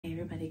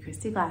everybody,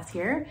 Christy Glass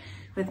here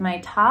with my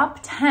top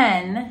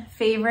 10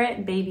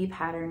 favorite baby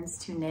patterns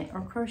to knit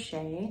or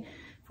crochet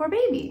for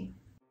baby.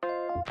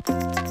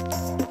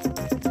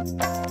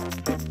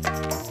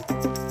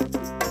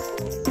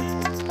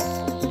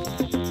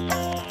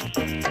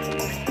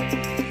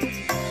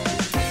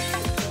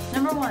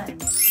 Number 1,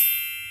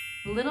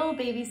 Little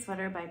Baby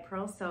Sweater by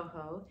Pearl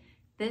Soho.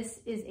 This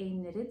is a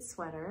knitted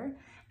sweater,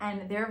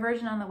 and their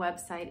version on the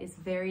website is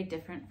very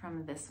different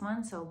from this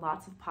one, so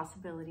lots of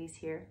possibilities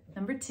here.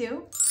 Number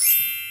 2,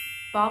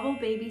 Bobble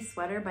Baby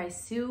Sweater by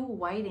Sue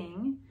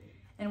Whiting.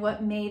 And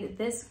what made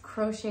this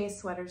crochet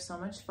sweater so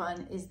much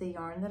fun is the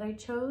yarn that I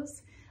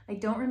chose. I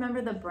don't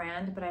remember the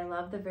brand, but I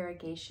love the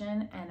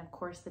variegation and of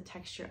course the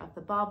texture of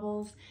the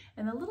bobbles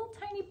and the little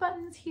tiny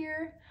buttons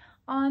here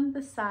on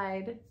the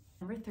side.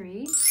 Number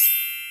 3,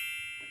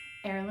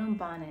 Heirloom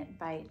Bonnet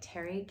by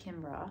Terry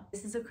Kimbrough.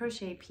 This is a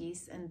crochet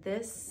piece, and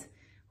this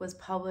was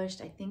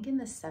published, I think, in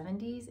the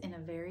 70s in a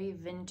very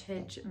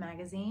vintage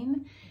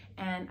magazine,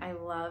 and I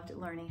loved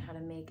learning how to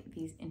make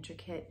these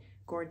intricate,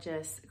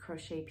 gorgeous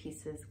crochet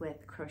pieces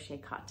with crochet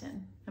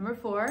cotton. Number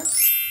 4,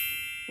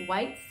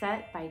 White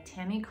Set by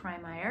Tammy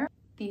Krymeyer.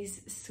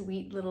 These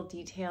sweet little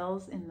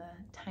details in the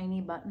tiny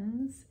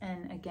buttons,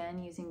 and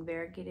again using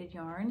variegated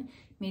yarn,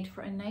 made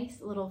for a nice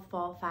little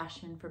fall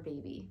fashion for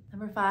baby.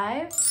 Number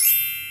 5,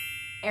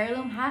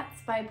 Heirloom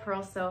Hats by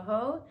Pearl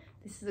Soho.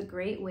 This is a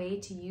great way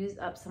to use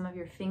up some of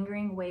your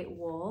fingering weight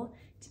wool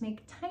to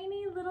make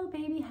tiny little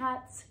baby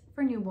hats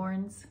for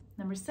newborns.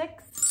 Number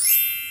 6,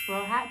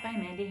 Squirrel Hat by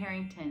Mandy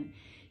Harrington.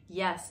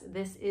 Yes,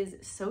 this is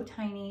so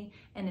tiny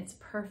and it's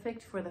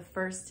perfect for the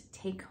first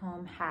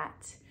take-home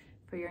hat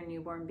for your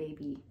newborn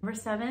baby. Number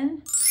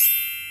 7,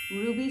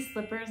 Ruby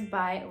Slippers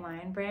by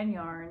Lion Brand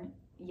Yarn.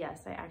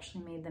 Yes, I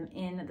actually made them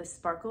in the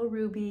sparkle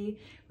ruby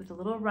with a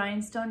little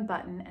rhinestone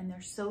button, and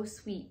they're so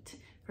sweet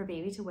for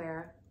baby to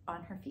wear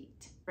on her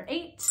feet. Number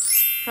 8,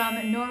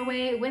 from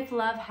Norway With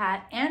Love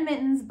Hat and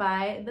Mittens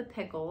by The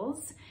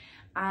Pickles.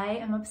 I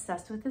am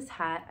obsessed with this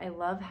hat. I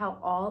love how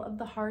all of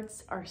the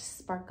hearts are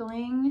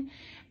sparkling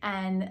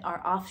and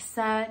are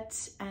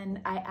offset,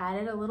 and I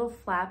added a little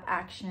flap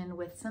action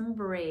with some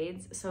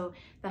braids so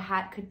the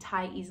hat could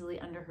tie easily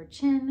under her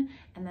chin,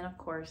 and then of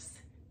course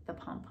the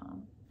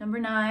pom-pom. Number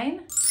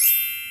 9,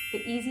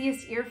 The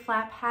Easiest Ear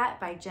Flap Hat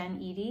by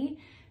Jen Eady.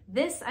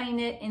 This I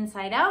knit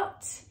inside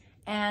out,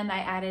 and I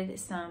added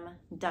some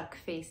duck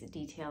face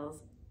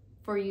details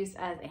for use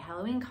as a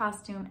Halloween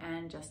costume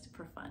and just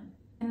for fun.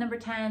 And number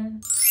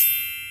 10,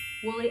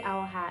 Woolly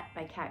Owl Hat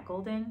by Kat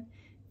Golden.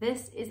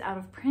 This is out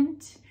of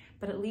print,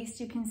 but at least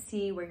you can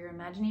see where your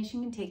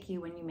imagination can take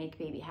you when you make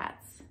baby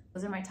hats.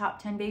 Those are my top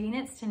 10 baby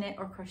knits to knit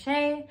or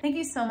crochet. Thank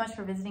you so much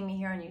for visiting me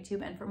here on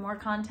YouTube, and for more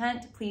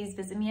content, please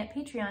visit me at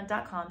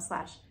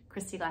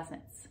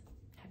patreon.com/ChristyGlassKnits.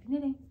 Happy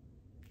knitting,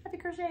 happy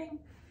crocheting,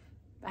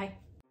 bye.